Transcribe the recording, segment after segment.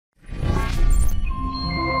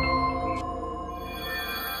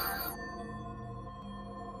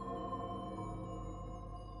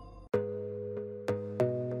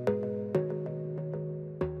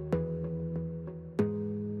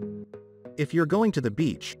If you're going to the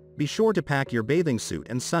beach, be sure to pack your bathing suit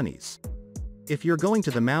and sunnies. If you're going to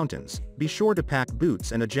the mountains, be sure to pack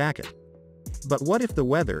boots and a jacket. But what if the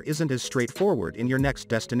weather isn't as straightforward in your next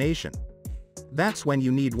destination? That's when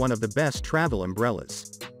you need one of the best travel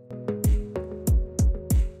umbrellas.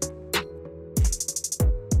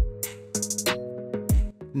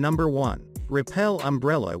 Number 1. Repel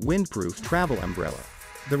Umbrella Windproof Travel Umbrella.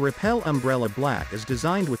 The Repel Umbrella Black is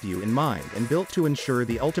designed with you in mind and built to ensure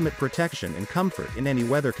the ultimate protection and comfort in any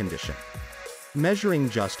weather condition. Measuring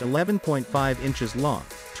just 11.5 inches long,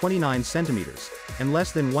 29 centimeters, and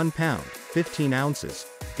less than 1 pound, 15 ounces,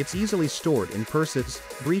 it's easily stored in purses,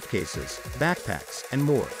 briefcases, backpacks, and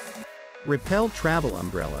more. Repel Travel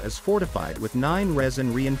Umbrella is fortified with 9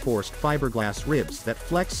 resin-reinforced fiberglass ribs that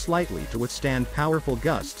flex slightly to withstand powerful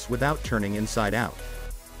gusts without turning inside out.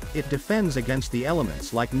 It defends against the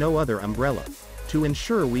elements like no other umbrella. To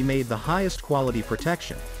ensure we made the highest quality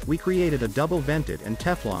protection, we created a double-vented and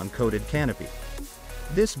Teflon-coated canopy.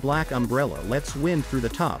 This black umbrella lets wind through the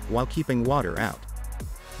top while keeping water out.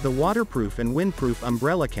 The waterproof and windproof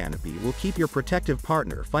umbrella canopy will keep your protective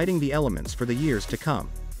partner fighting the elements for the years to come.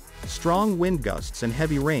 Strong wind gusts and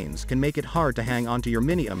heavy rains can make it hard to hang onto your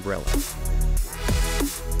mini umbrella.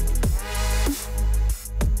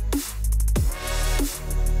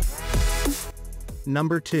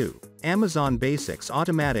 Number 2. Amazon Basics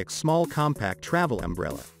Automatic Small Compact Travel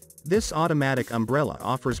Umbrella. This automatic umbrella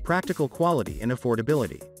offers practical quality and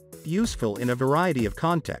affordability. Useful in a variety of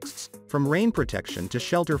contexts, from rain protection to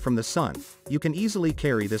shelter from the sun, you can easily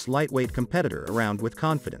carry this lightweight competitor around with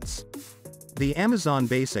confidence. The Amazon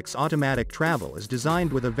Basics Automatic Travel is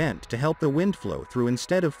designed with a vent to help the wind flow through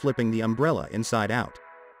instead of flipping the umbrella inside out.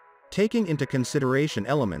 Taking into consideration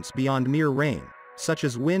elements beyond mere rain, such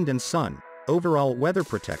as wind and sun, overall weather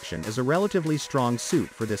protection is a relatively strong suit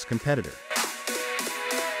for this competitor.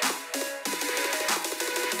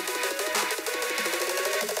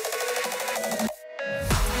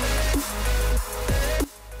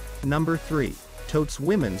 Number 3. Totes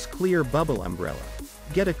Women's Clear Bubble Umbrella.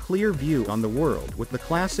 Get a clear view on the world with the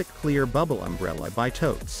classic Clear Bubble Umbrella by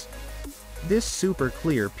Totes. This super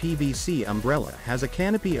clear PVC umbrella has a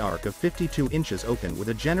canopy arc of 52 inches open with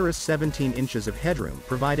a generous 17 inches of headroom,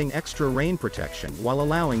 providing extra rain protection while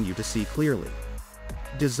allowing you to see clearly.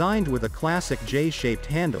 Designed with a classic J-shaped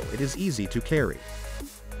handle, it is easy to carry.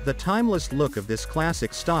 The timeless look of this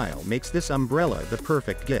classic style makes this umbrella the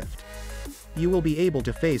perfect gift. You will be able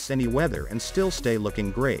to face any weather and still stay looking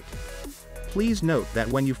great. Please note that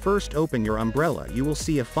when you first open your umbrella, you will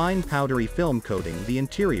see a fine powdery film coating the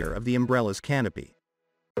interior of the umbrella's canopy.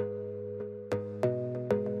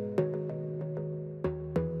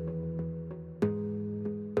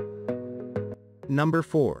 Number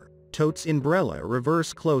 4. Totes Umbrella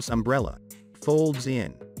Reverse Close Umbrella. Folds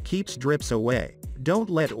in. Keeps drips away. Don't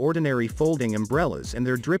let ordinary folding umbrellas and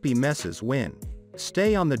their drippy messes win.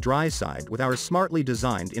 Stay on the dry side with our smartly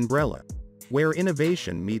designed umbrella, where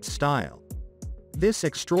innovation meets style. This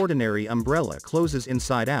extraordinary umbrella closes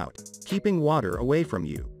inside out, keeping water away from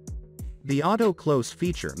you. The auto-close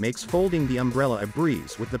feature makes folding the umbrella a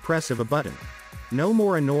breeze with the press of a button. No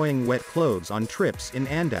more annoying wet clothes on trips in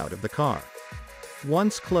and out of the car.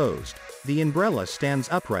 Once closed, the umbrella stands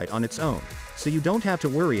upright on its own, so you don't have to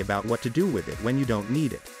worry about what to do with it when you don't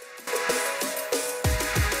need it.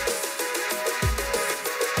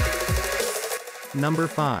 Number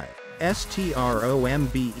 5.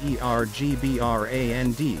 STROMBERGBRAND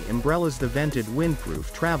Umbrellas. The vented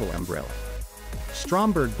windproof travel umbrella.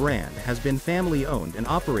 Stromberg brand has been family-owned and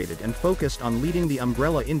operated and focused on leading the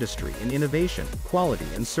umbrella industry in innovation, quality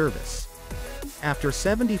and service. After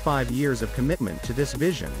 75 years of commitment to this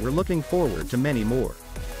vision, we're looking forward to many more.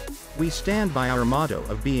 We stand by our motto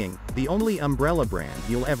of being the only umbrella brand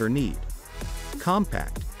you'll ever need.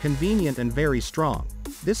 Compact, convenient and very strong,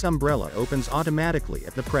 this umbrella opens automatically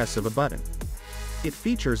at the press of a button. It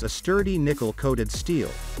features a sturdy nickel-coated steel,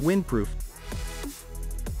 windproof,